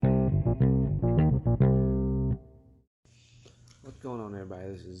going on, everybody?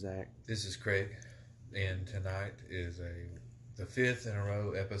 This is Zach. This is Craig, and tonight is the fifth in a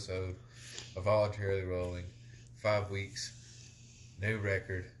row episode of Voluntarily Rolling. 5 weeks, new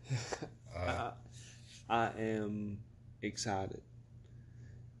record. I am excited.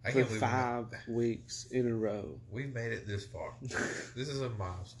 I For can't believe 5 weeks in a row. we've made it this far. This is a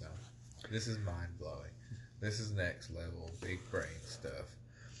milestone. This is mind blowing. This is next level, big brain stuff.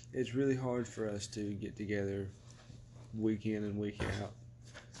 It's really hard for us to get together week in and week out.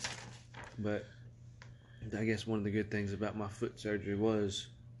 But I guess one of the good things about my foot surgery was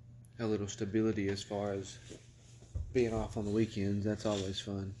a little stability as far as being off on the weekends. That's always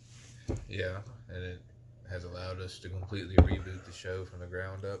fun. Yeah, and it has allowed us to completely reboot the show from the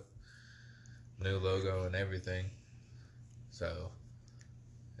ground up. New logo and everything. So,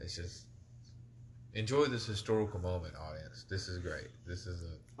 it's just... Enjoy this historical moment, audience. This is great. This is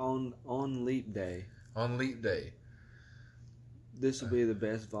On Leap Day. On Leap Day. This will be the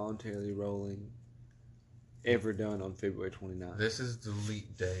best voluntarily rolling ever done on February 29th. This is the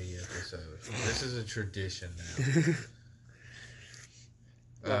Leap Day episode. This is a tradition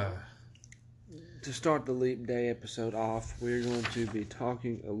now. To start the Leap Day episode off, we're going to be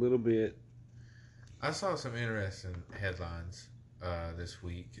talking a little bit. I saw some interesting headlines this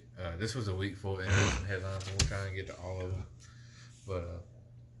week. This was a week full of interesting headlines, and we'll try and get to all of them. But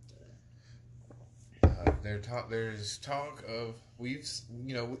there's talk of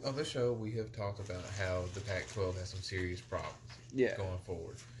on the show we have talked about how the Pac-12 has some serious problems going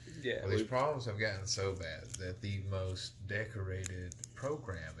forward. Yeah, well, these problems have gotten so bad that the most decorated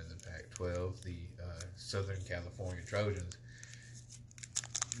program in the Pac-12, the Southern California Trojans,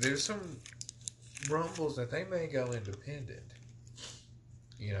 there's some rumbles that they may go independent.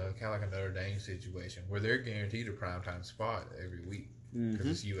 Kind of like a Notre Dame situation where they're guaranteed a primetime spot every week because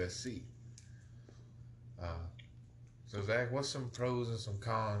it's USC. So, Zach, what's some pros and some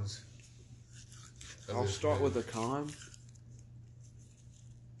cons? I'll start with a con,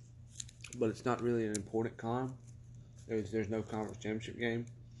 but it's not really an important con. There's no conference championship game.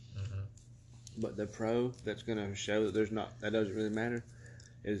 Mm-hmm. But the pro that's going to show that that doesn't really matter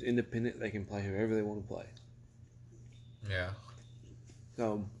is independent. They can play whoever they want to play. Yeah.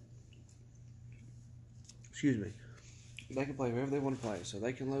 So, they can play whoever they want to play. So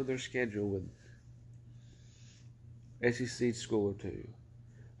they can load their schedule with SEC school or two,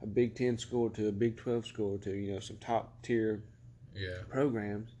 a Big 10 school or two, a Big 12 school or two, some top tier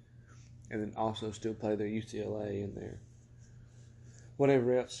programs, and then also still play their UCLA and their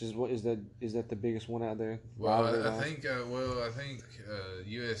whatever else is. What is that? Is that the biggest one out there? Well, I think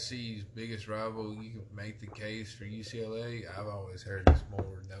USC's biggest rival. You can make the case for UCLA. I've always heard it's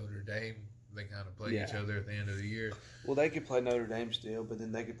more Notre Dame. They kind of play each other at the end of the year. Well, they could play Notre Dame still, but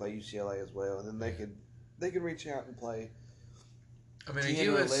then they could play UCLA as well, and then they could reach out and play. I mean, 10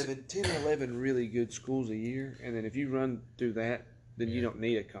 or 11 really good schools a year, and then if you run through that, then you don't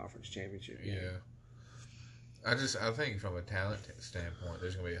need a conference championship game. Yeah. I think from a talent standpoint,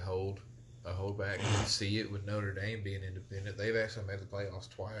 there's going to be a holdback. You see it with Notre Dame being independent. They've actually made the playoffs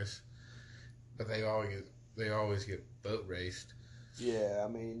twice, but they always get boat raced. Yeah, I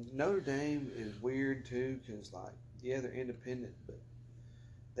mean, Notre Dame is weird too because, they're independent, but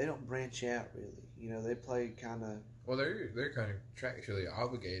they don't branch out really. They play kind of. Well, they're kind of contractually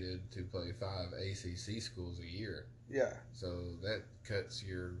obligated to play 5 ACC schools a year. Yeah. So that cuts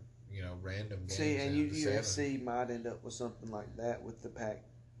your random games. See, and USC 7. might end up with something like that with the Pac,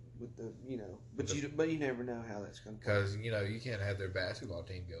 but you never know how that's going to. Because you can't have their basketball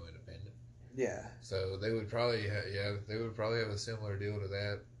team go independent. Yeah. So they would probably have a similar deal to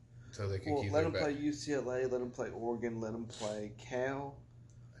that, so they could keep. Let them play UCLA, let them play Oregon, let them play Cal,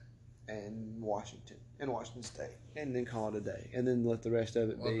 and Washington State, and then call it a day, and then let the rest of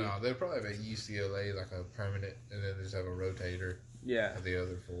it be. Well, no, they'll probably make UCLA like a permanent, and then just have a rotator. Yeah. Of the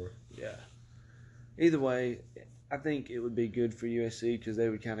other 4. Yeah. Either way, I think it would be good for USC because they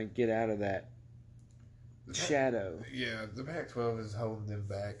would kind of get out of that shadow. Yeah, the Pac-12 is holding them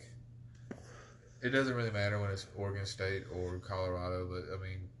back. It doesn't really matter when it's Oregon State or Colorado, but I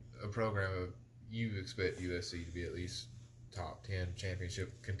mean, a program of you expect USC to be at least top 10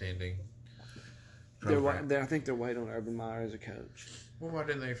 championship contending. I think they're waiting on Urban Meyer as a coach. Well, why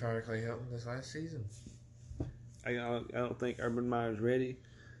didn't they fire Clay Helton this last season? I don't think Urban Meyer's ready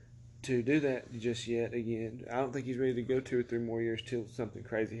to do that just yet. Again, I don't think he's ready to go 2 or 3 more years till something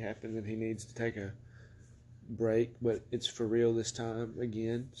crazy happens and he needs to take a break. But it's for real this time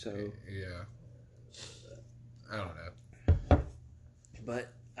again. So yeah. I don't know.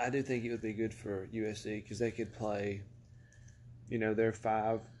 But I do think it would be good for USC because they could play, their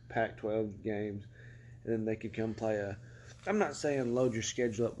 5 Pac-12 games, and then they could come play a I'm not saying load your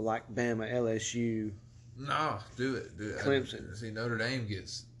schedule up like Bama, LSU. No, do it. Clemson. See, Notre Dame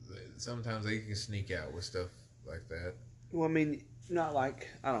gets sometimes they can sneak out with stuff like that. Well, I mean, not like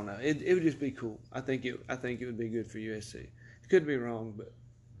I don't know. It would just be cool. I think it would be good for USC. Could be wrong, but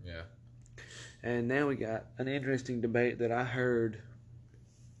yeah. And now we got an interesting debate that I heard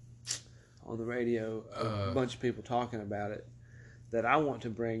on the radio. A bunch of people talking about it that I want to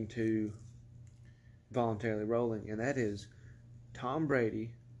bring to Voluntarily Rolling, and that is Tom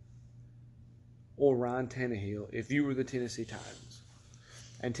Brady or Ryan Tannehill if you were the Tennessee Titans.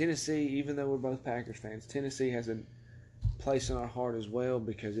 And Tennessee, even though we're both Packers fans, Tennessee has a place in our heart as well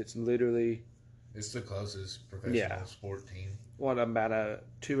because it's literally... It's the closest professional sport team. What, about a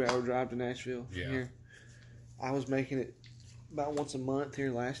 2-hour drive to Nashville from Yeah. here? I was making it about once a month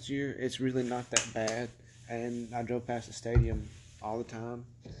here last year. It's really not that bad. And I drove past the stadium all the time.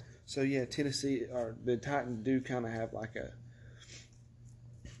 So, yeah, Tennessee, or the Titans do kind of have like a...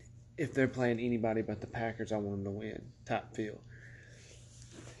 If they're playing anybody but the Packers, I want them to win type feel.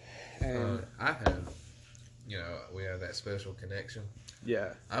 And I have, we have that special connection.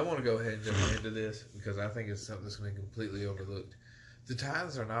 yeah, I want to go ahead and jump into this because I think it's something that's been completely overlooked. The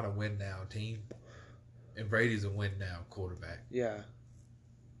Titans are not a win-now team, and Brady's a win-now quarterback. yeah.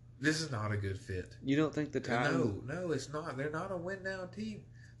 This is not a good fit. You don't think the Titans... No, it's not. They're not a win-now team.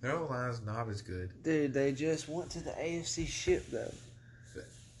 Their O-line's not as good. Dude, they just went to the AFC ship, though.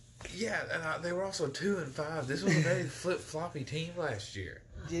 Yeah, and they were also 2-5. This was a very flip-floppy team last year.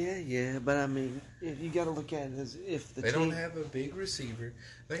 Yeah, but I mean, you got to look at it as if the They team... don't have a big receiver.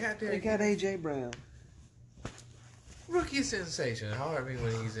 They got A.J. Brown. Rookie sensation. Holler at me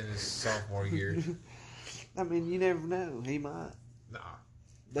when he's in his sophomore year. I mean, you never know. He might. Nah.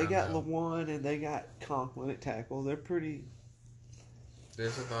 They got LeWan and they got Conklin at tackle. They're pretty...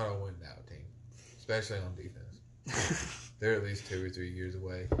 This is not a win-now team, especially on defense. They're at least 2 or 3 years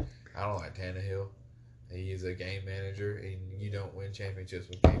away. I don't like Tannehill. He is a game manager, and you don't win championships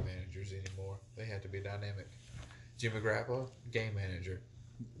with game managers anymore. They have to be dynamic. Jimmy Garoppolo, game manager,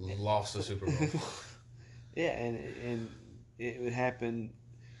 lost the Super Bowl. Yeah, and it would happen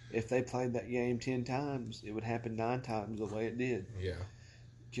if they played that game 10 times. It would happen 9 times the way it did. Yeah.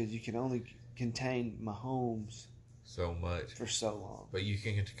 Because you can only contain Mahomes so much for so long. But you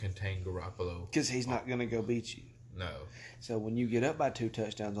can contain Garoppolo. Because he's not going to go beat you. No. So when you get up by 2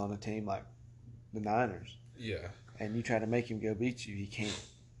 touchdowns on a team like the Niners, yeah, and you try to make him go beat you, he can't.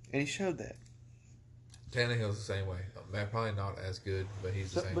 And he showed that. Tannehill's the same way. Probably not as good, but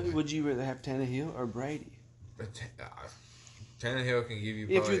he's the same way. But would you rather have Tannehill or Brady? Tannehill can give you.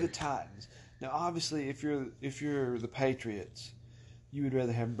 If you're the Titans, now obviously if you're the Patriots, you would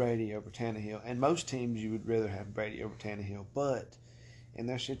rather have Brady over Tannehill, and most teams you would rather have Brady over Tannehill. But in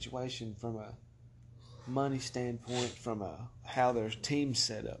their situation, from a money standpoint, from a how their team's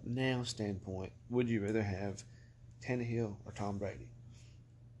set up now standpoint, would you rather have Tannehill or Tom Brady?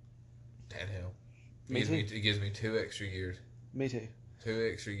 Tannehill. It gives me 2 extra years. Me too. 2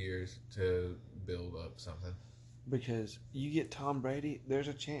 extra years to build up something. Because you get Tom Brady, there's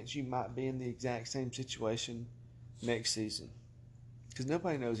a chance you might be in the exact same situation next season. Because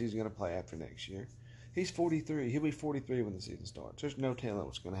nobody knows he's going to play after next year. He's 43. He'll be 43 when the season starts. There's no telling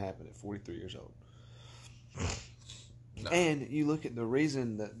what's going to happen at 43 years old. No. And you look at the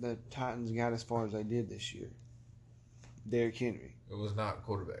reason that the Titans got as far as they did this year. Derrick Henry. It was not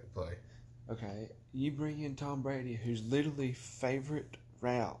quarterback play. Okay. You bring in Tom Brady, whose literally favorite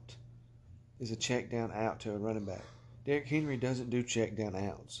route is a check down out to a running back. Derrick Henry doesn't do check down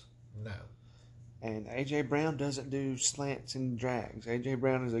outs. No. And A.J. Brown doesn't do slants and drags. A.J.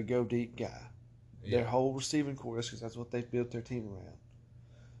 Brown is a go deep guy. Yeah. Their whole receiving core is because that's what they built their team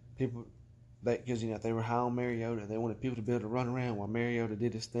around. Because they were high on Mariota, they wanted people to be able to run around while Mariota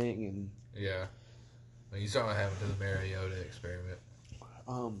did his thing. And yeah, you saw what happened to the Mariota experiment.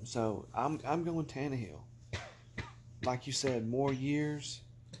 So I'm going Tannehill. Like you said, more years.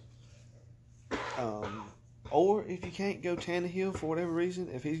 Or if you can't go Tannehill for whatever reason,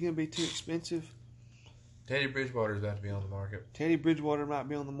 if he's going to be too expensive, Teddy Bridgewater's about to be on the market. Teddy Bridgewater might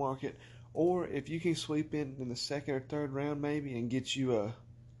be on the market. Or if you can sweep in the 2nd or 3rd round maybe and get you a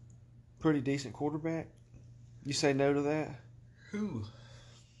pretty decent quarterback, you say no to that? Who?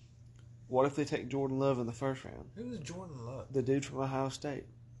 What if they take Jordan Love in the 1st round? Who is Jordan Love? The dude from Ohio State.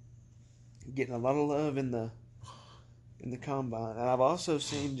 Getting a lot of love in the combine. And I've also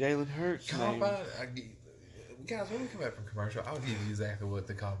seen Jalen Hurts. Combine? Guys, when we come back from commercial, I'll give you exactly what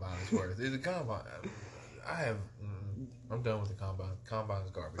the combine is worth. The combine, I'm done with the combine.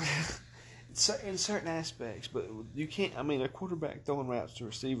 Combine's garbage. In certain aspects, but you can't. I mean, a quarterback throwing routes to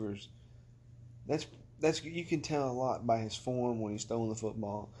receivers, that's you can tell a lot by his form when he's throwing the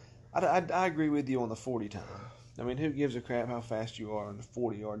football. I agree with you on the 40 time. I mean, who gives a crap how fast you are on the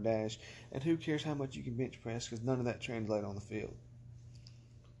 40-yard dash, and who cares how much you can bench press because none of that translates on the field.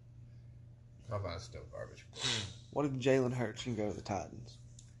 How about still garbage? What if Jalen Hurts can go to the Titans?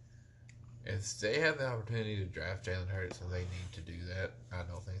 If they have the opportunity to draft Jalen Hurts and they need to do that, I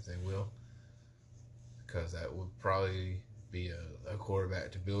don't think they will. Because that would probably be a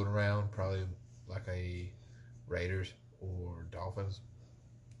quarterback to build around, probably like a Raiders or Dolphins,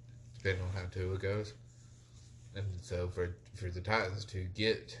 depending on how Tua goes. And so for the Titans to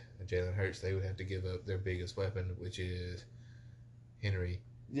get Jalen Hurts, they would have to give up their biggest weapon, which is Henry.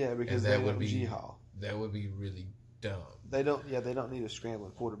 Yeah, because that they would want be G-Hall. That would be really dumb. They don't need a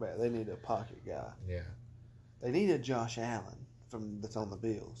scrambling quarterback. They need a pocket guy. Yeah. They need a Josh Allen that's on the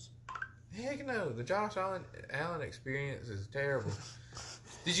Bills. Heck no, the Josh Allen experience is terrible.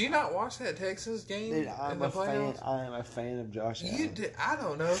 Did you not watch that Texas game Dude, in the playoffs? I am a fan of Josh Allen. You did. I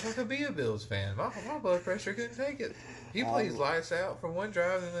don't know if I could be a Bills fan. My blood pressure couldn't take it. He plays lights out from one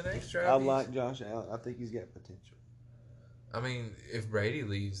drive and the next drive. I like Josh Allen. I think he's got potential. I mean, if Brady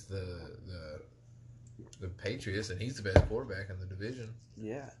leads the Patriots and he's the best quarterback in the division,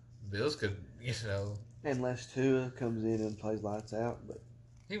 yeah, Bills could, unless Tua comes in and plays lights out, but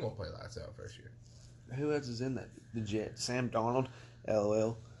he won't play lights out first year. Who else is in that? The Jets. Sam Darnold.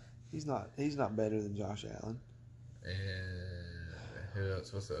 LOL. He's not better than Josh Allen. And who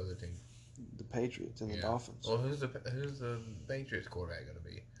else? What's the other team? The Patriots and the Dolphins. Well, who's the Patriots quarterback going to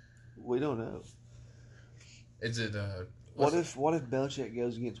be? We don't know. Is it what if Belichick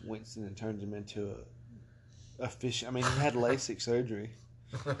goes against Winston and turns him into a fish? I mean, he had LASIK surgery.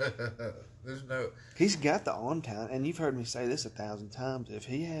 There's no. He's got the arm talent, and you've heard me say this 1,000 times. If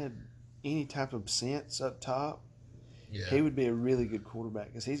he had any type of sense up top, he would be a really good quarterback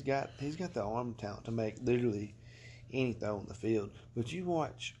because he's got the arm talent to make literally any throw on the field. But you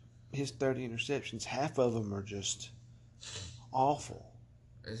watch his 30 interceptions, half of them are just awful.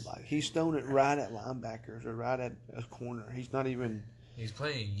 Like he's throwing it right at linebackers or right at a corner. He's not even. He's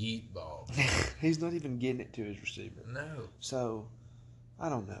playing yeet ball. He's not even getting it to his receiver. No. So, I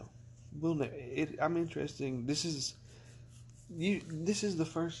don't know. I'm interested. This is the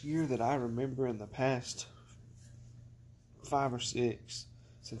first year that I remember in the past 5 or 6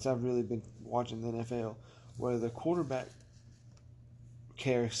 since I've really been watching the NFL where the quarterback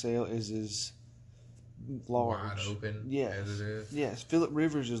carousel is as large. Wide open. Yes. As it is. Yes. Phillip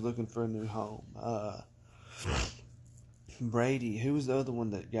Rivers is looking for a new home. Brady, who was the other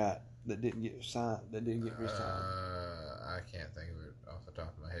one that didn't get re-signed? I can't think of it off the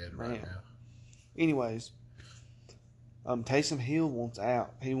top of my head right now. Anyways, Taysom Hill wants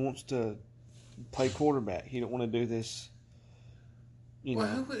out. He wants to play quarterback. He don't want to do this. Who's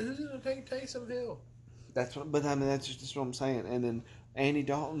going to take Taysom Hill? That's what I'm saying. And then Andy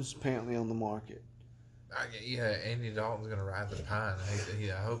Dalton's apparently on the market. Andy Dalton's going to ride the pine.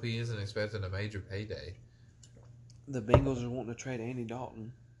 I hope he isn't expecting a major payday. The Bengals are wanting to trade Andy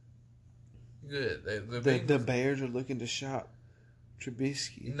Dalton. Good. The Bears are looking to shop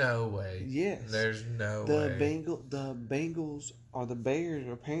Trubisky. No way. Yes. There's no way. The Bengals or the Bears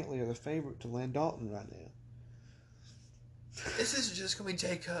apparently are the favorite to land Dalton right now. This is just going to be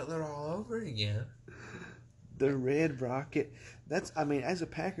Jay Cutler all over again. The Red Rocket. As a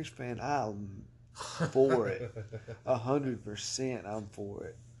Packers fan, I'm for it. 100% I'm for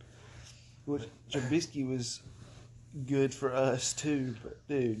it. Which Trubisky was good for us too, but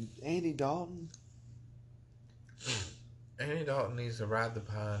dude, Andy Dalton. Andy Dalton needs to ride the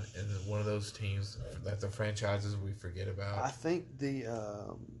pine in one of those teams that the franchises we forget about. I think the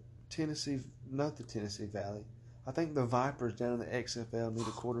not the Tennessee Valley. I think the Vipers down in the XFL need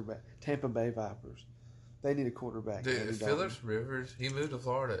a quarterback. Tampa Bay Vipers. They need a quarterback. Dude, Phillips Rivers, he moved to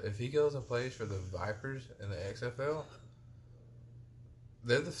Florida. If he goes and plays for the Vipers in the XFL,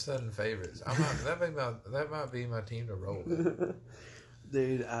 they're the sudden favorites. That might be my team to roll with.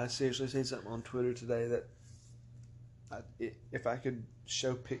 Dude, I seriously seen something on Twitter today that if I could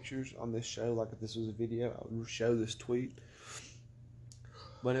show pictures on this show, like if this was a video, I would show this tweet.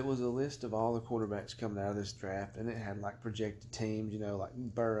 But it was a list of all the quarterbacks coming out of this draft, and it had like projected teams, like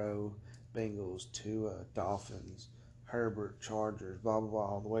Burrow, Bengals, Tua, Dolphins, Herbert, Chargers, blah, blah, blah,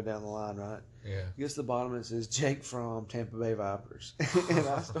 all the way down the line, right? Yeah. I guess the bottom it says Jake Fromm, Tampa Bay Vipers.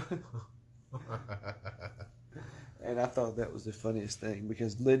 And I thought that was the funniest thing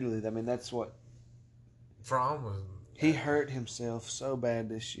because literally, that's what... Fromm was... He hurt himself so bad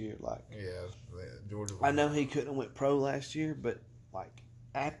this year. Georgia. I know he couldn't have went pro last year, but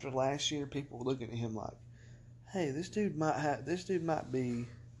after last year, people were looking at him like, "Hey, this dude might be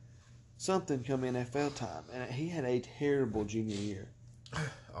something come NFL time, and he had a terrible junior year.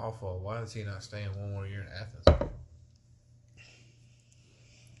 Awful. Why does he not stay in one more year in Athens?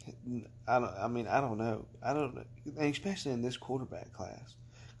 I don't know. And especially in this quarterback class,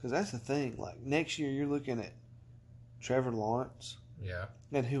 because that's the thing. Like next year, you're looking at Trevor Lawrence. Yeah.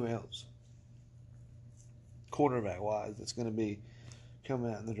 And who else? Quarterback wise, that's going to be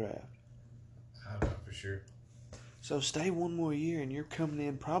coming out in the draft. I don't know for sure. So stay one more year, and you're coming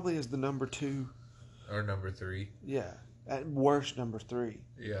in probably as the number 2 or number 3. Yeah, at worst number 3.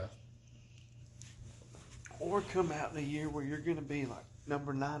 Yeah. Or come out in a year where you're going to be like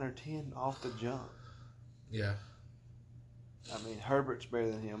number 9 or 10 off the jump. Yeah. I mean, Herbert's better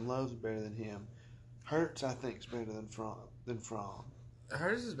than him. Love's better than him. Hurts, I think, is better than Fromm.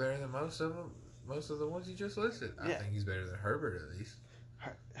 Hurts is better than most of them. Most of the ones you just listed. I think he's better than Herbert at least.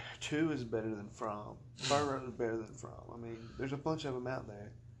 Two is better than Fromm. Burrow is better than Fromm. I mean, there's a bunch of them out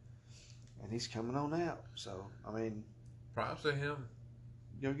there, and he's coming on out. So, I mean, props to him.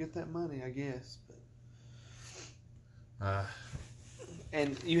 Go get that money, I guess. But,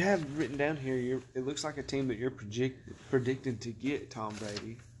 and you have written down here. It looks like a team that you're predicted to get Tom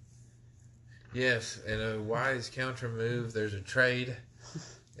Brady. Yes, and a wise counter move. There's a trade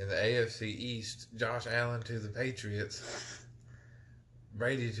in the AFC East. Josh Allen to the Patriots.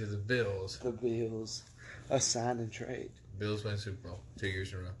 Brady to the Bills. The Bills. A sign and trade. Bills win Super Bowl 2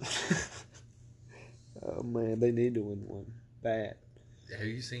 years in a row. Oh, man. They need to win one. Bad. Have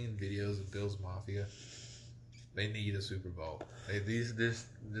you seen videos of Bills Mafia? They need a Super Bowl. This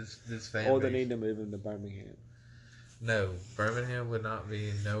fan Or they base. need to move him to Birmingham. No, Birmingham would not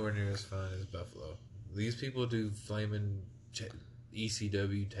be nowhere near as fun as Buffalo. These people do flaming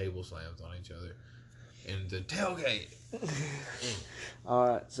ECW table slams on each other. And the tailgate. All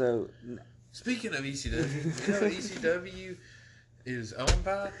right, so... Speaking of ECW, you know what ECW is owned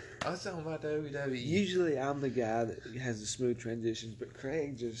by? Oh, it's owned by WWE. Usually I'm the guy that has the smooth transitions, but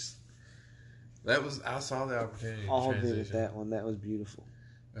Craig just... I saw the opportunity to all transition. good at that one. That was beautiful.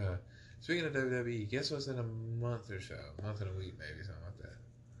 Speaking of WWE, guess what's in a month or so? A month and a week, maybe, something like that.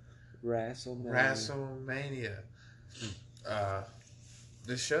 WrestleMania.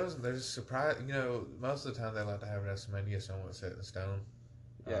 The shows, there's a surprise. You know, most of the time they like to have WrestleMania somewhat set in stone.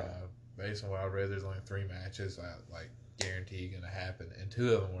 Yeah. Based on what I read, there's only 3 matches like guaranteed going to happen, and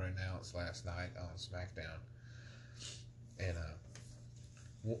 2 of them were announced last night on SmackDown. And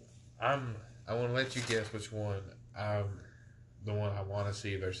I want to let you guess which one the one I want to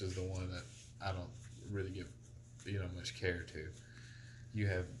see versus the one that I don't really give much care to. You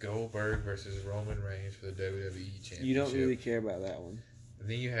have Goldberg versus Roman Reigns for the WWE Championship. You don't really care about that one. And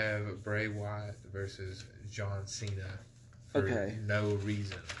then you have Bray Wyatt versus John Cena for no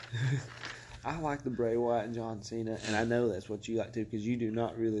reason. I like the Bray Wyatt and John Cena, and I know that's what you like too, because you do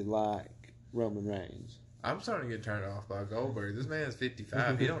not really like Roman Reigns. I'm starting to get turned off by Goldberg. This man is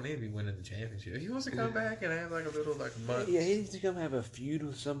 55. He don't need to be winning the championship. He wants to come back and have like a little month. Yeah, he needs to come have a feud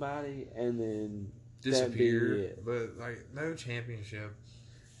with somebody and then disappear. But no championship.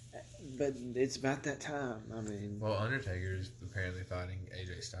 But it's about that time. I mean, well, Undertaker is apparently fighting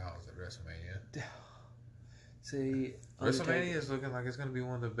AJ Styles at WrestleMania. See, WrestleMania is looking like it's going to be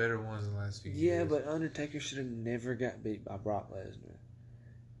one of the better ones in the last few years. Yeah, but Undertaker should have never got beat by Brock Lesnar.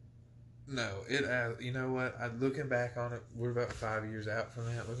 No, you know what? Looking back on it, we're about 5 years out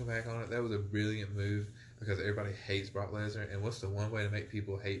from that. Looking back on it, that was a brilliant move because everybody hates Brock Lesnar. And what's the one way to make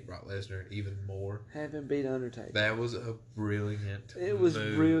people hate Brock Lesnar even more? Have him beat Undertaker. That was a brilliant It was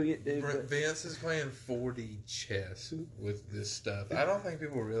move. brilliant, dude. Vince is playing 4D chess with this stuff. I don't think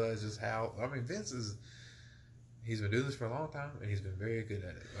people realize just how... I mean, he's been doing this for a long time, and he's been very good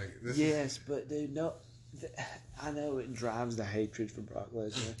at it. But dude, no... I know it drives the hatred for Brock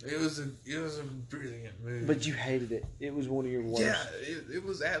Lesnar. It was a brilliant move. But you hated it. It was one of your worst. Yeah, it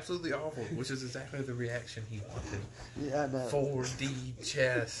was absolutely awful, which is exactly the reaction he wanted. Yeah, I know. 4D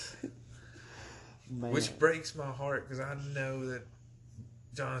chess. Man. Which breaks my heart because I know that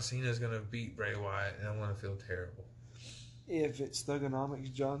John Cena is going to beat Bray Wyatt, and I'm going to feel terrible. If it's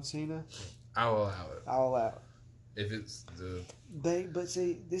Thugonomics John Cena, I'll allow it. I'll allow it. If it's the... But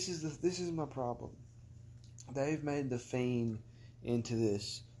see, this is my problem. They've made The Fiend into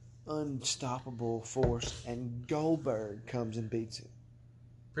this unstoppable force, and Goldberg comes and beats him.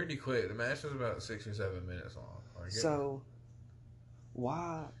 Pretty quick. The match was about 6 or 7 minutes long. So,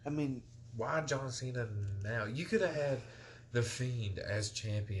 why? I mean... Why John Cena now? You could have had The Fiend as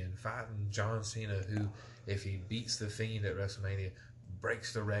champion fighting John Cena, who, if he beats The Fiend at WrestleMania,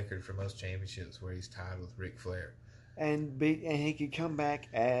 breaks the record for most championships where he's tied with Ric Flair. And he could come back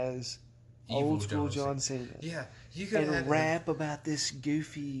as... Evil old school John Cena. Yeah, you could and rap about this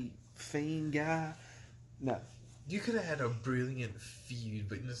goofy Fiend guy. No. You could have had a brilliant feud,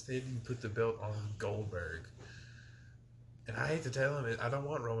 but instead you put the belt on Goldberg. And I hate to tell him, I don't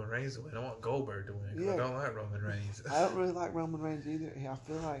want Roman Reigns to win. I want Goldberg to win. 'Cause I don't like Roman Reigns. I don't really like Roman Reigns either. I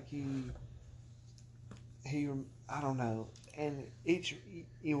feel like he, I don't know. And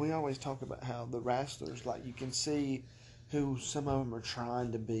we always talk about how the wrestlers, like, you can see who some of them are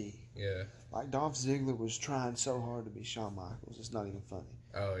trying to be. Yeah. Like Dolph Ziggler was trying so hard to be Shawn Michaels. It's not even funny.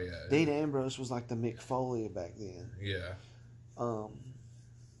 Oh yeah. Dean Ambrose was like the Mick Foley back then. Yeah.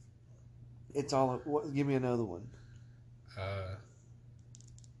 It's all. Give me another one.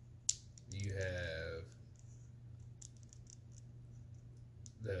 You have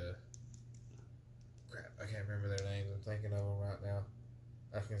the crap. I can't remember their names. I'm thinking of them right now.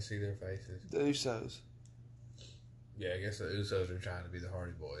 I can see their faces. The Usos. Yeah, I guess the Usos are trying to be the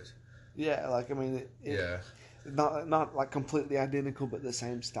Hardy Boys. Yeah, like I mean, Yeah. not like completely identical, but the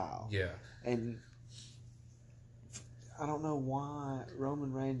same style. Yeah. And I don't know why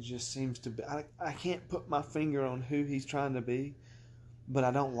Roman Reigns just seems to be. I can't put my finger on who he's trying to be, but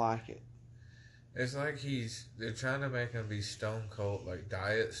I don't like it. It's like they're trying to make him be Stone Cold, like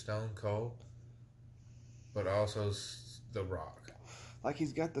Diet Stone Cold, but also The Rock, Like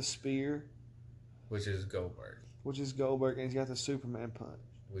he's got the spear, which is Goldberg, and he's got the Superman punch,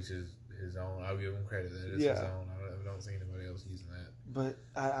 which is his own. I'll give him credit that it's his own. I don't see anybody else using that. But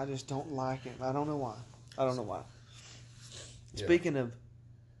I just don't like it. I don't know why. Yeah. Speaking of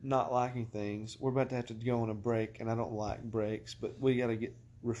not liking things, we're about to have to go on a break, and I don't like breaks, but we got to get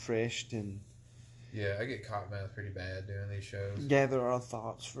refreshed and I get caught mouth pretty bad doing these shows. gather our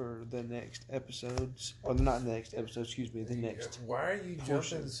thoughts for the next episodes, or not the next episode. Excuse me, the next. Why are you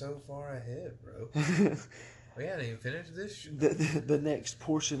portion. jumping so far ahead, bro? We hadn't even finished this show. The next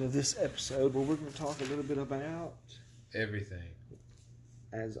portion of this episode, where we're going to talk a little bit about everything.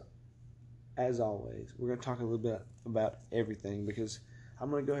 As always, we're going to talk a little bit about everything, because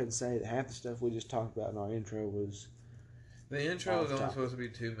I'm going to go ahead and say that half the stuff we just talked about in our intro was. The intro was only supposed to be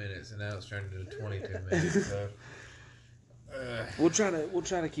 2 minutes, and now it's turned into 22 minutes. So, we'll try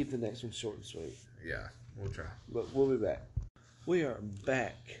to keep the next one short and sweet. Yeah, we'll try. But we'll be back. We are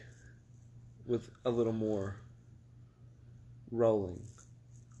back with a little more rolling,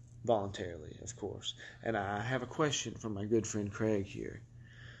 voluntarily, of course. And I have a question from my good friend Craig here.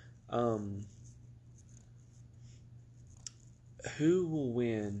 Who will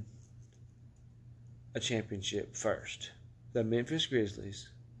win a championship first? The Memphis Grizzlies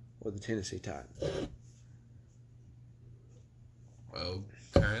or the Tennessee Titans? Well,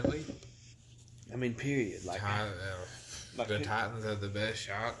 currently, I mean, period. Like the Titans have the best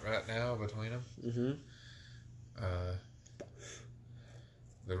shot right now between them. Mm-hmm.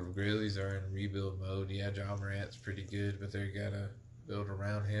 The Grizzlies are in rebuild mode. Yeah, John Morant's pretty good, but they gotta build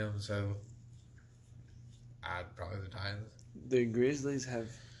around him. So, I'd probably the Titans. The Grizzlies have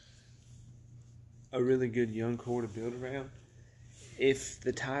a really good young core to build around. If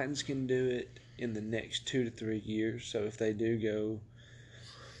the Titans can do it in the next 2 to 3 years, so if they do go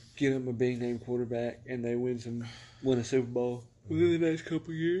get them a big name quarterback and they win a Super Bowl within the next couple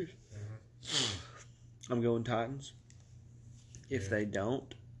of years, I'm going Titans. If they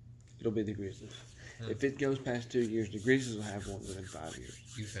don't, it'll be the Grizzlies. If it goes past 2 years, the Grizzlies will have one within 5 years.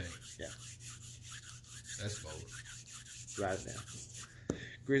 You think? Yeah. That's bold. Write it down.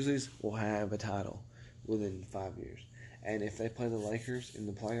 Grizzlies will have a title within 5 years. And if they play the Lakers in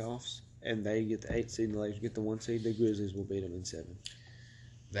the playoffs and they get the 8 seed and the Lakers get the 1 seed, the Grizzlies will beat them in 7.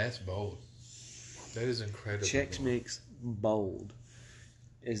 That's bold. That is incredible. Chex Mix bold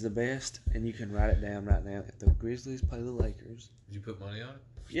is the best, and you can write it down right now. If the Grizzlies play the Lakers, Did you put money on it?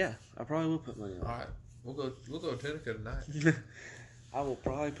 yeah, I probably will put money on All it. right, we'll go Tunica tonight. I will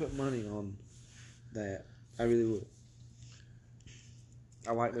probably put money on that. I really would.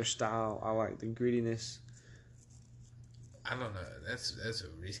 I like their style. I like the grittiness. I don't know. That's a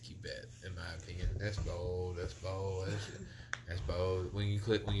risky bet in my opinion. That's bold. That's bold. When you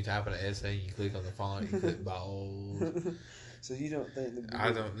type in an essay, you click on the font, you click bold. So you don't think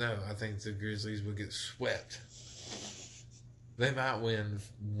I don't know. I think the Grizzlies will get swept. They might win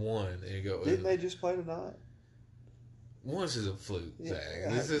one and go. Didn't they just play tonight? Once is a fluke, Yeah,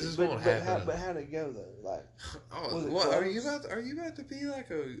 Zach. This won't happen. But how'd it go though? Like, oh, it what close? are you about to be like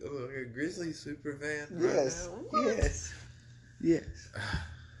a Grizzlies super fan yes, right now? What? yes.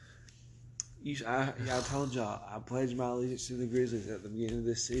 I told y'all I pledged my allegiance to the Grizzlies at the beginning of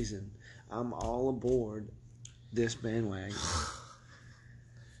this season. I'm all aboard this bandwagon.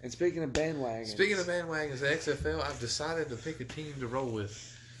 And speaking of bandwagons, the XFL, I've decided to pick a team to roll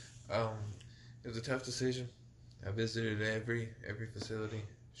with. It was a tough decision. I visited every facility.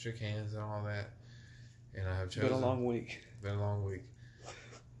 shook hands and all that. And I have chosen. Been a long week. Been a long week.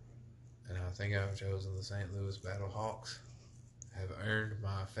 And I think I've chosen the St. Louis Battlehawks. Have earned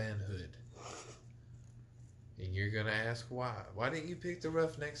my fanhood. And you're going to ask why. Why didn't you pick the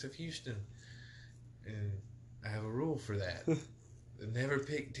Roughnecks of Houston? And I have a rule for that. Never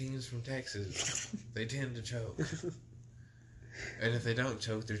pick teams from Texas. They tend to choke. And if they don't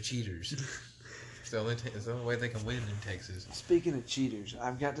choke, they're cheaters. It's the only way they can win in Texas. Speaking of cheaters,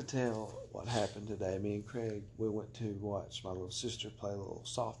 I've got to tell what happened today. Me and Craig, we went to watch my little sister play a little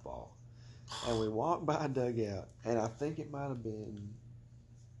softball. And we walked by a dugout, and I think it might have been,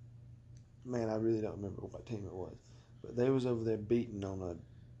 man, I really don't remember what team it was. But they was over there beating on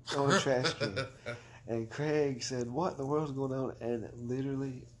a trash can. And Craig said, "What in the world's going on?" And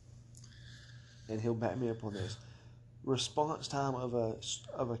literally, and he'll back me up on this, response time of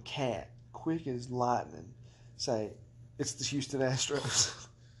a cat, quick as lightning, say, "It's the Houston Astros."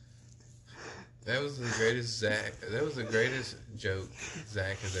 That was the greatest joke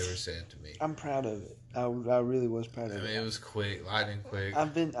Zach has ever said to me. I'm proud of it. I really was proud of it. I mean, it was quick, lightning quick.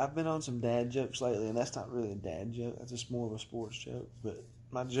 I've been on some dad jokes lately, and that's not really a dad joke. That's just more of a sports joke. But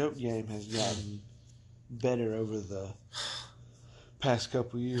my joke game has gotten better over the past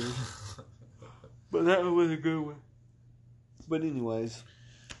couple years. But that was a good one. But anyways,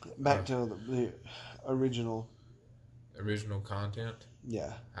 back to the original content.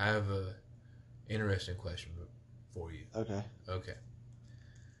 Yeah. I have a interesting question for you. Okay. Okay.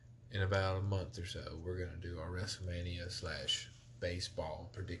 In about a month or so, we're going to do our WrestleMania / baseball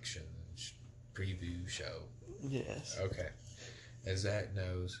prediction preview show. Yes. Okay. As Zach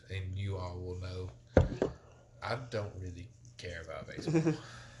knows, and you all will know, I don't really care about baseball.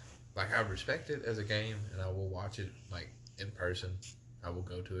 Like, I respect it as a game, and I will watch it, like, in person. I will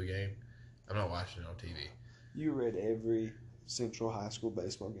go to a game. I'm not watching it on TV. You read every Central High School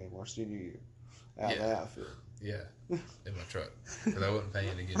baseball game our senior year. Out of the outfield. Yeah, in my truck. Because I wasn't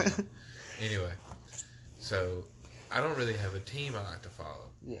paying to get in. Anyway, so I don't really have a team I like to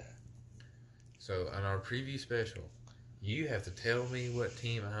follow. Yeah. So on our preview special, you have to tell me what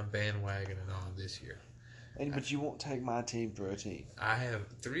team I'm bandwagoning on this year. But you won't take my team for a team. I have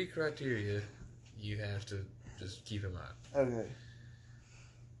 3 criteria you have to just keep in mind. Okay.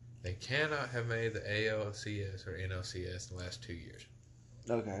 They cannot have made the ALCS or NLCS in the last 2 years.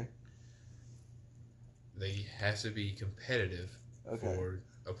 Okay. They have to be competitive for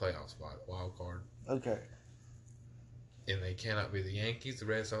a playoff spot, wild card. Okay. And they cannot be the Yankees, the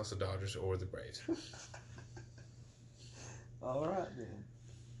Red Sox, the Dodgers, or the Braves. All right, then.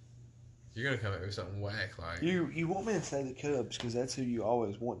 You're going to come up with something whack like... You want me to say the Cubs because that's who you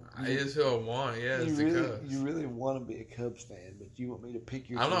always want. It's who I want, it's the Cubs. You really want to be a Cubs fan, but you want me to pick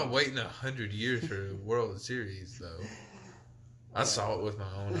your I'm team. not waiting 100 years for a World Series, though. I saw it with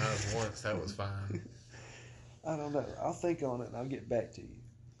my own eyes once. That was fine. I don't know. I'll think on it and I'll get back to you.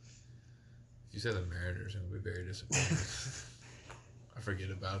 You said the Mariners, and we'll be very disappointed. I forget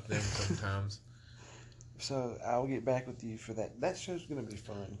about them sometimes. So I'll get back with you for that. That show's going to be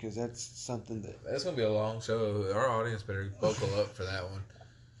fun because that's something that's going to be a long show. Our audience better buckle up for that one.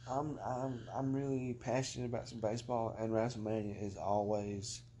 I'm really passionate about some baseball, and WrestleMania is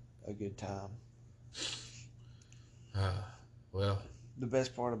always a good time. Well, the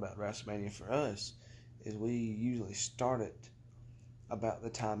best part about WrestleMania for us is we usually start it about the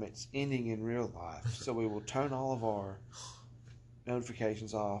time it's ending in real life. So we will turn all of our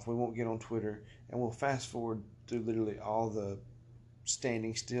notifications off. We won't get on Twitter, and we'll fast forward through literally all the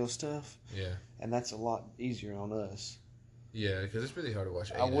standing still stuff. Yeah. And that's a lot easier on us. Yeah, because it's really hard to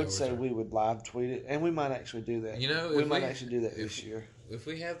watch 8 I would hours say we would live tweet it, and we might actually do that. You know, we might actually do that this year. If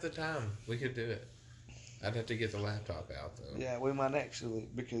we have the time, we could do it. I'd have to get the laptop out though. Yeah, we might actually,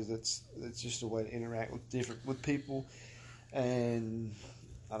 because it's just a way to interact with people, and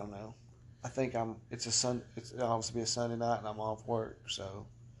I don't know. I think it'll obviously be a Sunday night, and I'm off work, so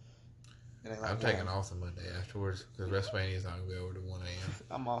it ain't like I'm taking off the Monday afterwards because WrestleMania is not gonna be over to 1 a.m.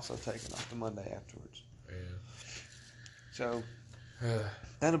 I'm also taking off the Monday afterwards. Yeah. So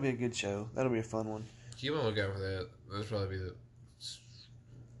that'll be a good show. That'll be a fun one. Keep on lookout for that. That'll probably be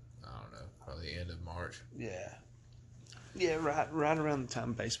probably the end of March. Yeah. Yeah, right around the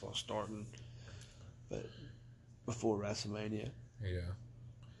time baseball's starting, but before WrestleMania. Yeah.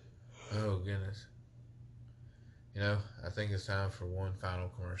 Oh goodness. You know, I think it's time for one final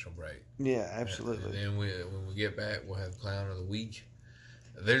commercial break. Yeah, absolutely. And then when we get back, we'll have Clown of the Week.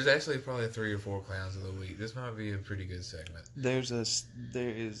 There's actually probably 3 or 4 Clowns of the Week. This might be a pretty good segment. There's a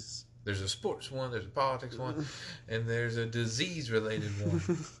sports one, there's a politics one, and there's a disease related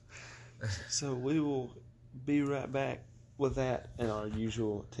one. So we will be right back with that and our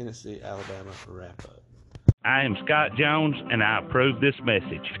usual Tennessee, Alabama wrap up. I am Scott Jones, and I approve this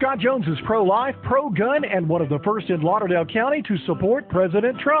message. Scott Jones is pro-life, pro-gun, and one of the first in Lauderdale County to support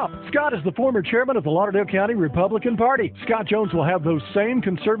President Trump. Scott is the former chairman of the Lauderdale County Republican Party. Scott Jones will have those same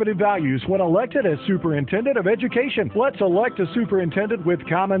conservative values when elected as superintendent of education. Let's elect a superintendent with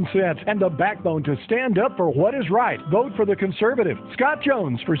common sense and the backbone to stand up for what is right. Vote for the conservative. Scott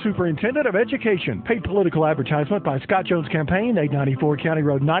Jones for superintendent of education. Paid political advertisement by Scott Jones Campaign, 894 County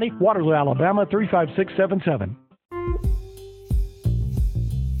Road 90, Waterloo, Alabama, 35677.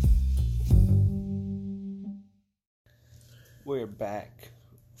 We're back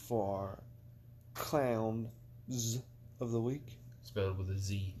for our clowns of the week. Spelled with a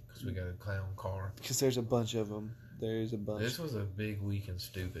Z because we got a clown car. Because there's a bunch of them. There's a bunch. This was a big week and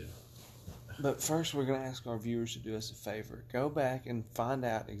stupid. But first, we're going to ask our viewers to do us a favor. Go back and find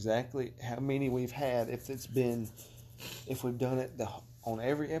out exactly how many we've had. If we've done it on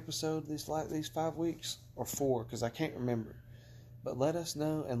every episode these 5 weeks or 4, because I can't remember. But let us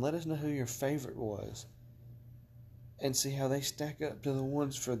know, and let us know who your favorite was, and see how they stack up to the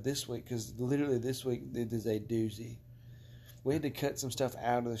ones for this week. Because literally this week it is a doozy. We had to cut some stuff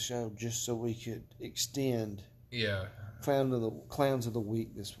out of the show just so we could extend. Yeah. Clowns of the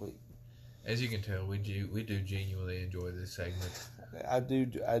week this week. As you can tell, we do genuinely enjoy this segment. I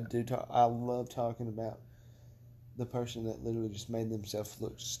do. I love talking about the person that literally just made themselves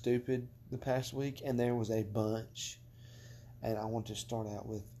look stupid the past week, and there was a bunch. And I want to start out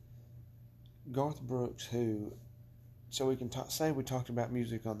with Garth Brooks, who, so we can say we talked about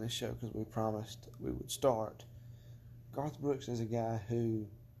music on this show because we promised we would start. Garth Brooks is a guy who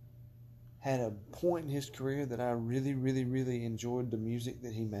had a point in his career that I really, really, really enjoyed the music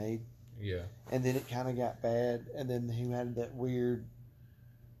that he made. Yeah. And then it kind of got bad, and then he had that weird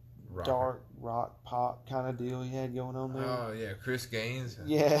dark rock pop kind of deal he had going on there. Oh, yeah, Chris Gaines.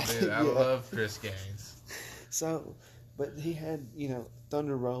 Yeah. Dude, I love Chris Gaines. So, but he had,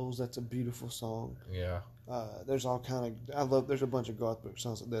 Thunder Rolls, that's a beautiful song. Yeah. There's all kind of, there's a bunch of Garth Brooks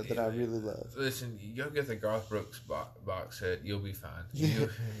songs that I really love. Listen, you go get the Garth Brooks box set, you'll be fine.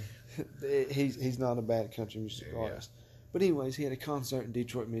 He's not a bad country music artist. But anyways, he had a concert in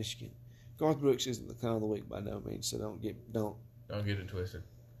Detroit, Michigan. Garth Brooks isn't the clown of the week by no means, so don't get it twisted.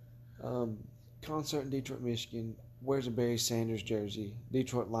 Concert in Detroit, Michigan. Wears a Barry Sanders jersey.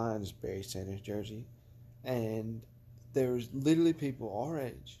 Detroit Lions Barry Sanders jersey. And there's literally people our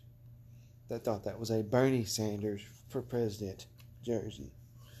age that thought that was a Bernie Sanders for president jersey.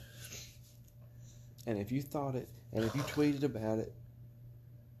 And if you thought it, and if you tweeted about it,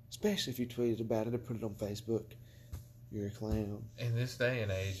 especially if you tweeted about it or put it on Facebook, you're a clown. In this day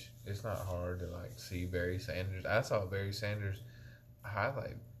and age, it's not hard to see Barry Sanders. I saw a Barry Sanders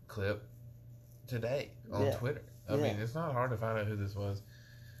highlight clip today on Twitter. I mean, it's not hard to find out who this was.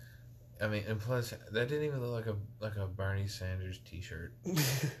 I mean, and plus, that didn't even look like a Bernie Sanders T-shirt.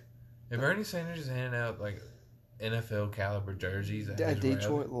 And Bernie Sanders is handing out NFL caliber jerseys. A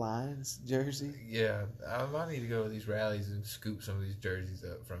Detroit Lions jersey. Yeah, I might need to go to these rallies and scoop some of these jerseys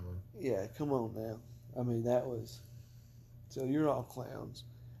up from them. Yeah, come on now. I mean, that was. So you're all clowns.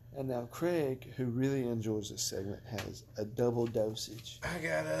 And now Craig, who really enjoys this segment, has a double dosage. I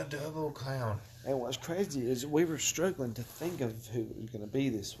got a double clown. And what's crazy is we were struggling to think of who it was going to be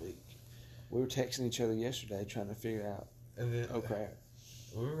this week. We were texting each other yesterday trying to figure out. And then, oh crap!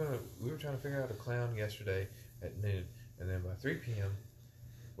 We were trying to figure out a clown yesterday at noon, and then by 3 p.m.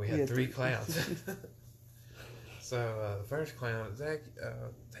 we had 3 clowns. So the first clown, Zach,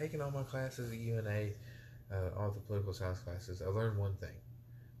 taking all my classes at UNA, all the political science classes, I learned one thing.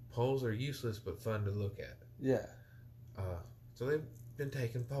 Polls are useless but fun to look at. Yeah. So they've been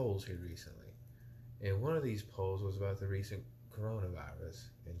taking polls here recently. And one of these polls was about the recent coronavirus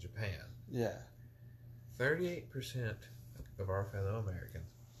in Japan. Yeah. 38% of our fellow Americans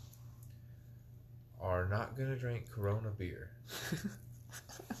are not going to drink Corona beer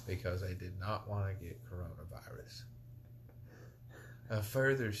because they did not want to get coronavirus. A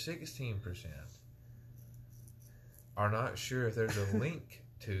further 16% are not sure if there's a link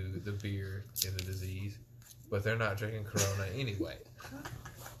to the beer and the disease, but they're not drinking Corona anyway.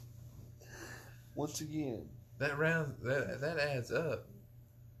 Once again, that adds up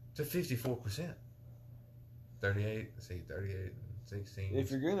to 54%. 38 and 16.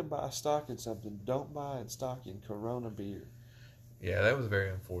 if you're going to buy stock in something, don't buy in stock in Corona beer. Yeah, that was very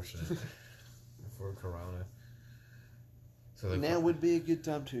unfortunate for Corona. So now would be a good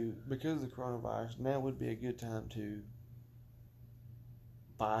time to, because of the coronavirus, now would be a good time to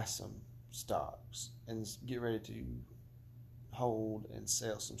buy some stocks and get ready to hold and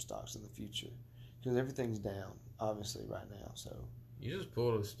sell some stocks in the future, because everything's down obviously, right now. So You just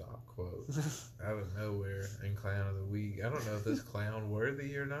pulled a stock quote out of nowhere in Clown of the Week. I don't know if this clown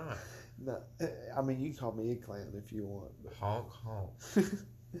worthy or not. no, I mean, you can call me a clown if you want. Honk honk.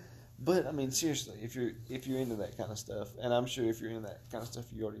 But I mean, seriously, if you're into that kind of stuff, and I'm sure if you're into that kind of stuff,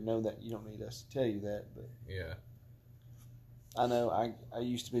 you already know that. You don't need us to tell you that. But Yeah. I know I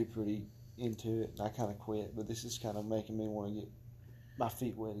used to be pretty into it, and I kind of quit. But this is kind of making me want to get my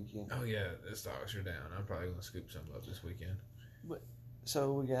feet wet again. Oh yeah, the stocks are down. I'm probably gonna scoop some up this weekend.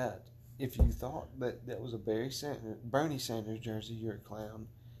 So we got. If you thought that was a Bernie Sanders jersey, you're a clown.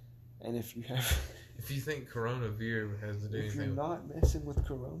 And if you have. If you think Corona beer has to do If you're anything, not messing with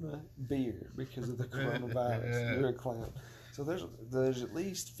Corona beer because of the coronavirus, you're a clown. So there's at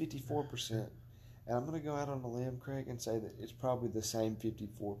least 54%, and I'm going to go out on a limb, Craig, and say that it's probably the same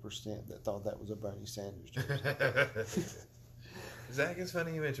 54% that thought that was a Bernie Sanders jersey. Zach, it's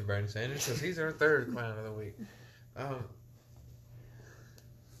funny you mentioned Bernie Sanders because he's our third clown of the week.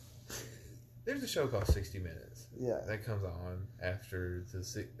 There's a show called 60 Minutes. Yeah. That comes on after the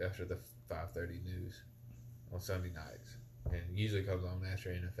 5:30 news on Sunday nights, and usually comes on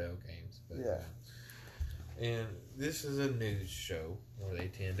after NFL games. But, Yeah. And this is a news show where they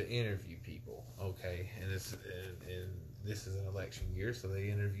tend to interview people. Okay, and this is an election year, so they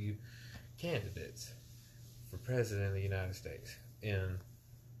interview candidates for president of the United States, and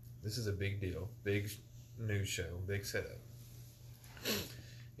this is a big deal, big news show, big setup.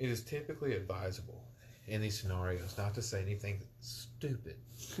 It is typically advisable in these scenarios not to say anything stupid.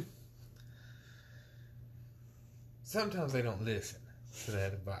 Sometimes they don't listen to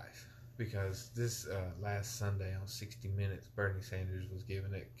that advice because this last Sunday on 60 Minutes, Bernie Sanders was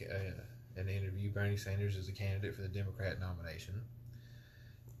given an interview. Bernie Sanders is a candidate for the Democrat nomination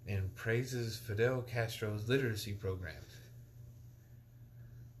and praises Fidel Castro's literacy programs.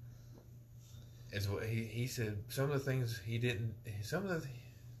 As what he said, some of the things he didn't.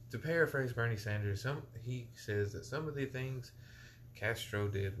 To paraphrase Bernie Sanders, he says that some of the things Castro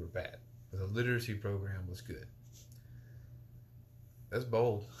did were bad, but the literacy program was good. That's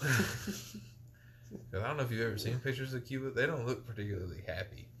bold. Because I don't know if you've ever seen pictures of Cuba. They don't look particularly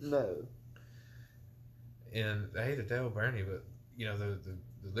happy. No. And I hate to tell Bernie, but the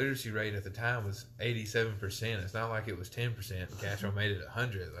literacy rate at the time was 87%. It's not like it was 10%. And Castro made it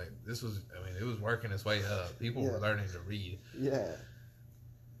 100. Like this was, it was working its way up. People were learning to read. Yeah.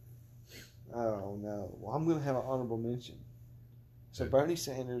 Oh, no. Well, I'm going to have an honorable mention. So Bernie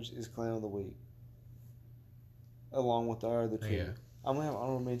Sanders is Clown of the Week, along with our other two. Yeah. I'm going to have an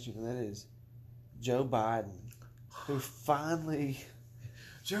honorable mention, and that is Joe Biden, who finally...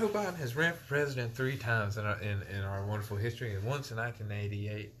 Joe Biden has ran for president 3 times in our wonderful history, and once in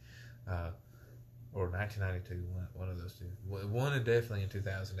 1988, or 1992, one of those two. One definitely in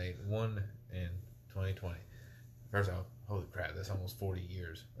 2008, one in 2020. First off, holy crap, that's almost 40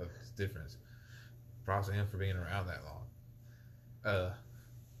 years of difference. Props to him for being around that long.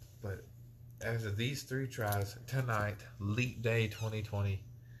 But after these 3 tries, tonight, Leap Day 2020,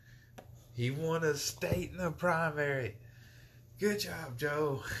 he won a state in the primary. Good job,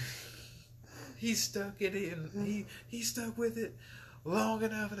 Joe. He stuck it in. He stuck with it long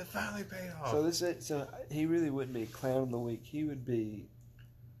enough, and it finally paid off. So he really wouldn't be Clown of the Week. He would be,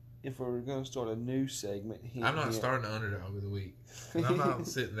 if we were going to start a new segment. I'm not starting the Underdog of the Week. I'm not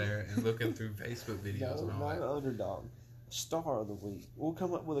sitting there and looking through Facebook videos and all not that. an underdog. Star of the Week. We'll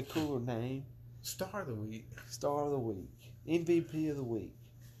come up with a cooler name. Star of the Week. Star of the Week. MVP of the Week.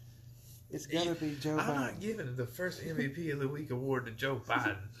 It's got to be Joe Biden. I'm not giving the first MVP of the Week award to Joe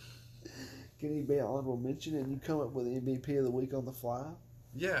Biden. Can he be an honorable mention and you come up with MVP of the Week on the fly?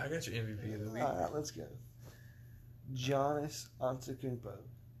 Yeah, I got your MVP of the Week. All right, let's go. Giannis Antetokounmpo.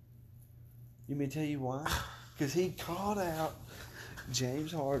 You may tell you why? Because he called out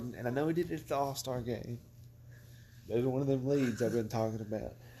James Harden, and I know he did it at the All-Star game. Those are one of them leads I've been talking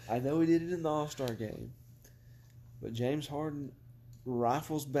about. I know he did it in the All-Star game. But James Harden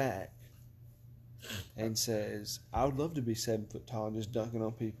rifles back and says, I would love to be 7 foot tall and just dunking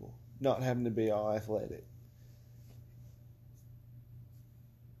on people, not having to be all athletic.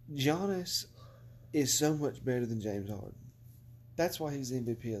 Giannis is so much better than James Harden. That's why he's the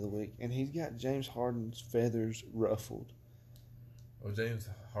MVP of the week, and he's got James Harden's feathers ruffled. Well, James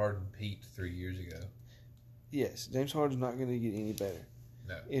Harden peaked 3 years ago. Yes, James Harden's not going to get any better.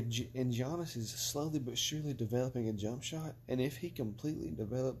 No. And Giannis is slowly but surely developing a jump shot, and if he completely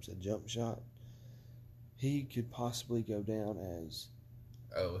develops a jump shot, he could possibly go down as...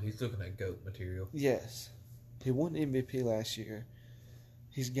 Oh, he's looking at GOAT material. Yes. He won MVP last year.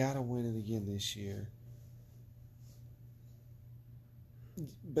 He's got to win it again this year.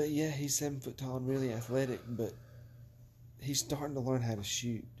 But yeah, he's 7 foot tall and really athletic, but he's starting to learn how to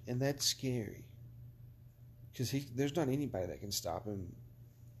shoot, and that's scary. Because there's not anybody that can stop him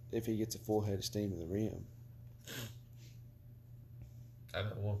if he gets a full head of steam in the rim. I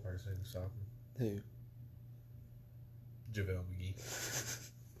know one person who can stop him. Who? JaVale McGee.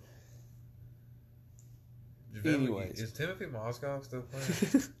 Anyways. Is Timothy Mozgov still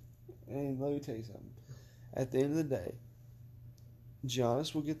playing? And let me tell you something. At the end of the day,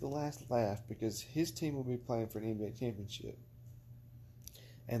 Giannis will get the last laugh because his team will be playing for an NBA championship.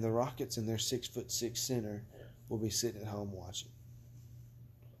 And the Rockets and their 6'6" center will be sitting at home watching.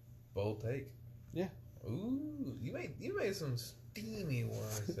 Bold take. Yeah. Ooh, you made some steamy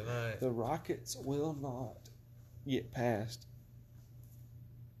ones tonight. The Rockets will not get past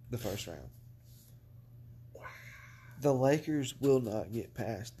the first round. Wow. The Lakers will not get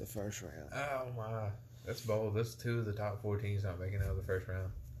past the first round. Oh my, that's bold. That's 2 of the top 4 teams not making it out of the first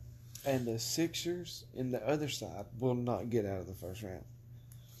round. And the Sixers in the other side will not get out of the first round.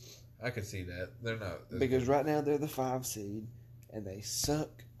 I could see that. They're not. Because right now they're the 5 seed and they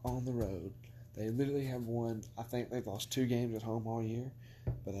suck on the road. They literally have won, I think they've lost 2 games at home all year.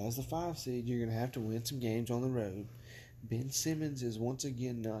 But as the 5 seed, you're going to have to win some games on the road. Ben Simmons is once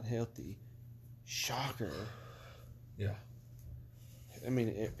again not healthy. Shocker. Yeah. I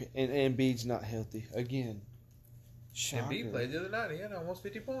mean, and Embiid's not healthy. Again. Shocker. Embiid played the other night. He had almost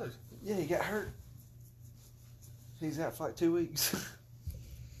 50 points. Yeah, he got hurt. He's out for like 2 weeks.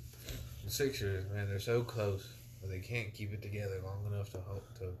 The Sixers, man, they're so close, but they can't keep it together long enough to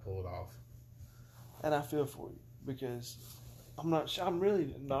pull it off. And I feel for you because I'm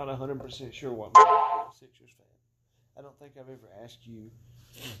really not 100% sure what makes me a Sixers fan. I don't think I've ever asked you.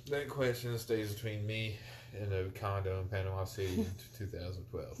 That question stays between me and a condo in Panama City in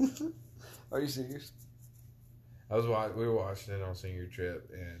 2012. Are you serious? We were watching it on senior trip,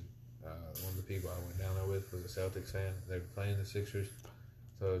 and one of the people I went down there with was a Celtics fan. They were playing the Sixers,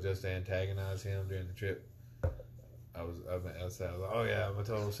 so just to antagonize him during the trip, I was like, oh yeah, I'm a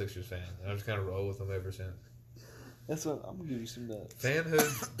total Sixers fan, and I've just kind of rolled with them ever since. That's what I'm gonna give you some nuts.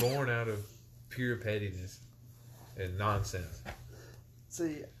 Fanhood's born out of pure pettiness and nonsense.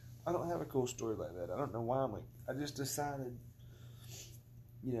 See, I don't have a cool story like that. I don't know why I just decided,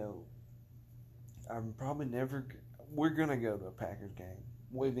 I'm probably never. We're gonna go to a Packers game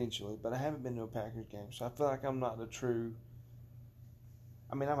eventually, but I haven't been to a Packers game, so I feel like I'm not a true.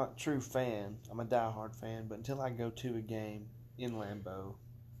 I mean, I'm a true fan. I'm a diehard fan, but until I go to a game in Lambeau,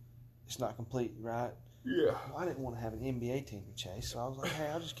 it's not complete, right? Yeah. Well, I didn't want to have an NBA team to chase, so I was like, hey,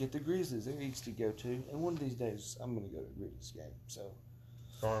 I'll just get the Grizzlies. They're easy to go to, and one of these days I'm going to go to a Grizzlies game. So,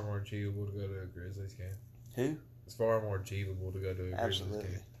 Far more achievable to go to a Grizzlies game. Who? It's far more achievable to go to a Grizzlies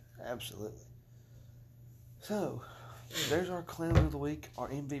game. Absolutely. So, there's our clown of the week, our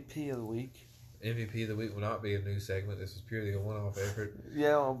MVP of the week. MVP of the week will not be a new segment. This is purely a one-off effort.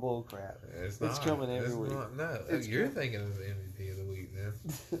 Yeah, on bull crap. It's coming every week. You're thinking of MVP of the week, then.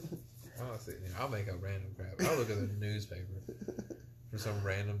 Honestly, I'll make up random crap. I'll look at the newspaper for some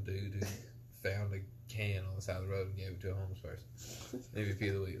random dude who found a can on the side of the road and gave it to a homeless person. MVP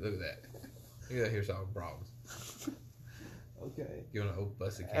of the week. Look at that. Look at that here solving problems. Okay. Giving an old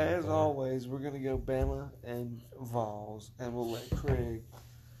busted can. As always, we're going to go Bama and Vols, and we'll let Craig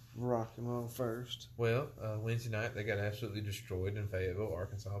rock and roll first. Well, Wednesday night they got absolutely destroyed in Fayetteville,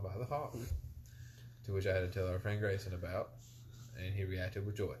 Arkansas by the Hawks, to which I had to tell our friend Grayson about, and he reacted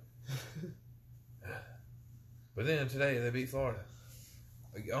with joy. But then today they beat Florida.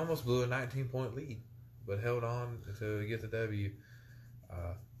 They almost blew a 19-point lead, but held on to get the W.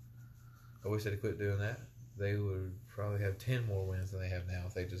 I wish they'd quit doing that. They would probably have 10 more wins than they have now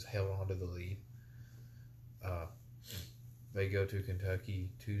if they just held on to the lead. They go to Kentucky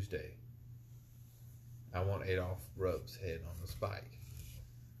Tuesday. I want Adolph Rupp's head on the spike.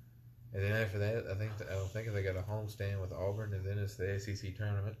 And then after that, I think they got a homestand with Auburn, and then it's the SEC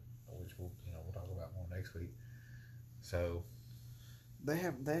tournament, which we'll talk about more next week. So they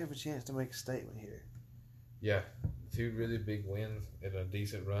have a chance to make a statement here. Yeah, 2 really big wins and a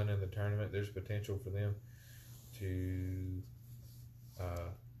decent run in the tournament. There's potential for them to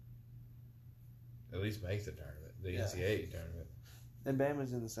at least make the tournament, the NCAA tournament. And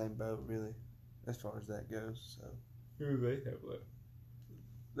Bama's in the same boat, really, as far as that goes. So who do they have left?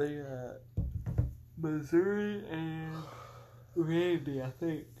 They got Missouri and Vandy, I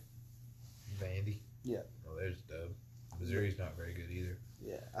think. Vandy? Yeah. Well, there's a dub. Missouri's not very good either.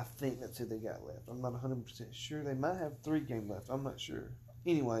 Yeah, I think that's who they got left. I'm not 100% sure. They might have 3 games left. I'm not sure.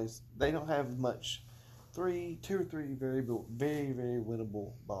 Anyways, they don't have much. 2 or 3 very, very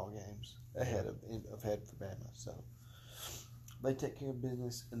winnable ball games ahead for Bama. So they take care of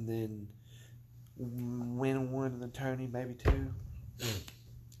business, and then win one in the tourney, maybe two.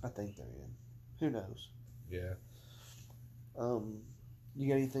 I think they're in. Who knows? Yeah. You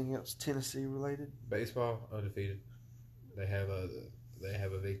got anything else Tennessee related? Baseball undefeated. They have a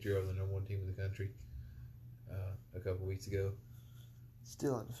victory over the number one team in the country a couple weeks ago.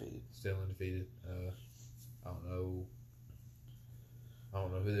 Still undefeated. Still undefeated. I don't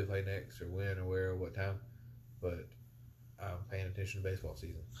know who they play next or when or where or what time, but I'm paying attention to baseball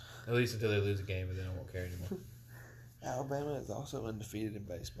season. At least until they lose a game, and then I won't care anymore. Alabama is also undefeated in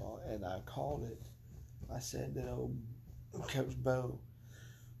baseball, and I called it. I said that old Coach Bo,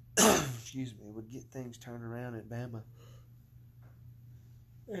 excuse me, would get things turned around at Bama.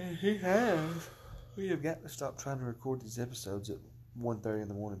 And he has. We have got to stop trying to record these episodes at 1:30 in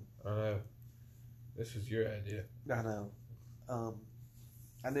the morning. I know. This was your idea. I know.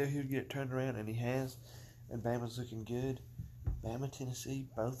 I knew he would get it turned around, and he has. And Bama's looking good. Bama, Tennessee,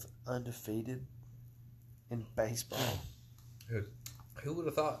 both undefeated in baseball. Who would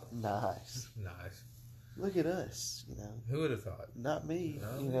have thought? Nice. Nice. Look at us, you know. Who would have thought? Not me,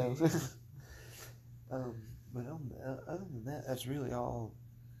 Not you me. know. But other than that, that's really all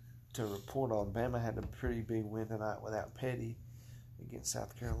to report on. Bama had a pretty big win tonight without Petty against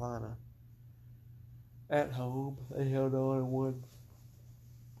South Carolina. At home, they held on and won.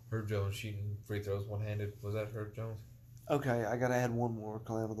 Herb Jones shooting free throws one-handed. Was that Herb Jones? Okay, I got to add one more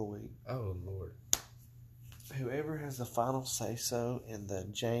clown of the week. Oh, Lord. Whoever has the final say-so in the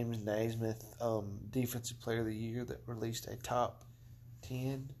James Naismith Defensive Player of the Year that released a top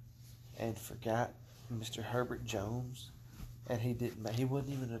 10 and forgot Mr. Herbert Jones, and he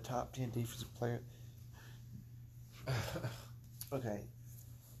wasn't even a top 10 defensive player. Okay.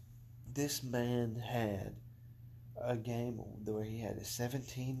 This man had a game where he had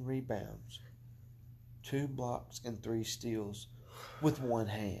 17 rebounds, 2 blocks, and 3 steals with one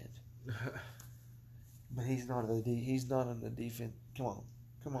hand. But he's not in the defense. Come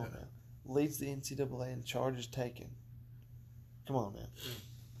on now. Leads the NCAA in charges taken. Come on now.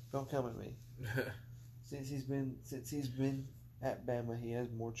 Don't come at me. Since he's been at Bama, he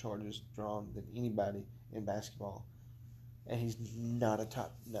has more charges drawn than anybody in basketball, and he's not a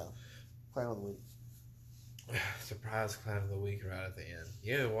top clown of the week. Surprise clown of the week right at the end.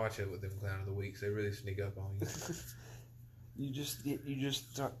 You gotta watch it with them clown of the weeks. They really sneak up on you. You just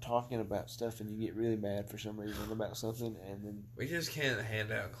start talking about stuff and you get really mad for some reason about something, and then We just can't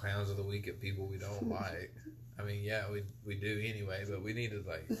hand out clowns of the week at people we don't like. I mean, yeah, we do anyway, but we need to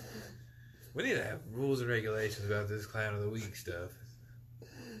have rules and regulations about this clown of the week stuff.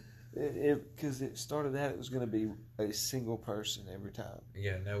 because it started out, it was going to be a single person every time.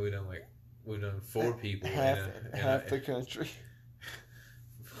 Yeah, now we've done 4 people. Half the country.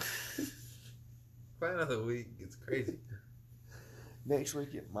 Clown of the week, it's crazy. Next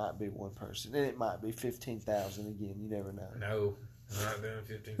week it might be one person, and it might be 15,000 again. You never know. No, we're not doing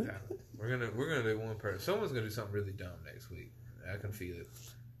 15,000. We're gonna do one person. Someone's gonna do something really dumb next week. I can feel it.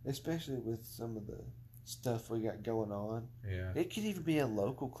 Especially with some of the stuff we got going on. Yeah. It could even be a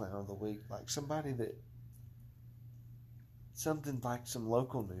local clown of the week, like something like some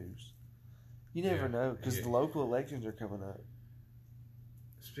local news. You never know, because the local elections are coming up.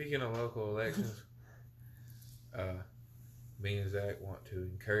 Speaking of local elections, me and Zach want to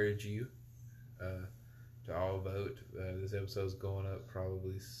encourage you to all vote. This episode's going up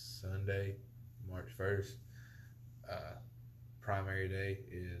probably Sunday, March 1st. Primary day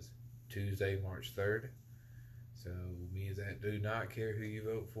is Tuesday, March 3rd. So me and Zach do not care who you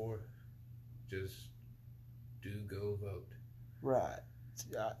vote for. Just do go vote. Right.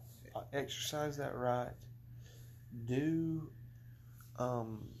 Exercise that right. The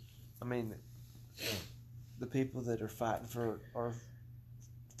people that are fighting for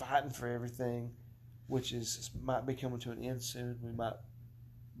everything, which might be coming to an end soon.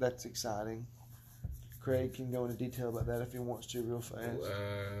 That's exciting. Craig can go into detail about that if he wants to real fast.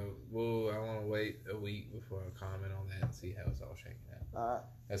 I want to wait a week before I comment on that and see how it's all shaking out. All right.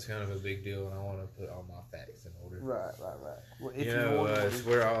 That's kind of a big deal, and I want to put all my facts in order. Right. Well, if You know us,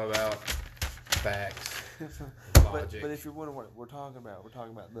 we're all about facts, logic. But if you're wondering what we're talking about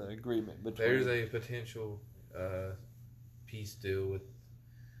the agreement between. There's a potential peace deal with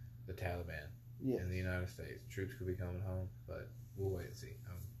the Taliban in the United States. Troops could be coming home, but we'll wait and see.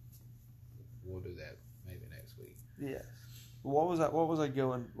 We'll do that maybe next week. Yeah. What was I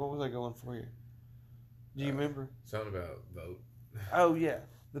going for here? Do you remember? Something about vote. Oh yeah,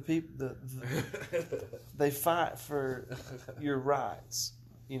 the people they fight for your rights,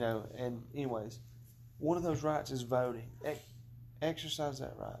 And anyways, one of those rights is voting. Exercise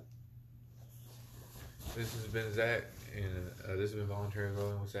that right. This has been Zach And this has been Voluntary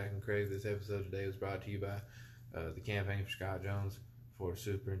Rolling with Zach and Craig. This episode today was brought to you by the Campaign for Scott Jones for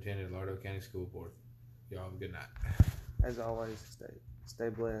Superintendent of Lauderdale County School Board. Y'all have a good night. As always, stay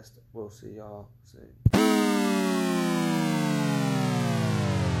blessed. We'll see y'all soon.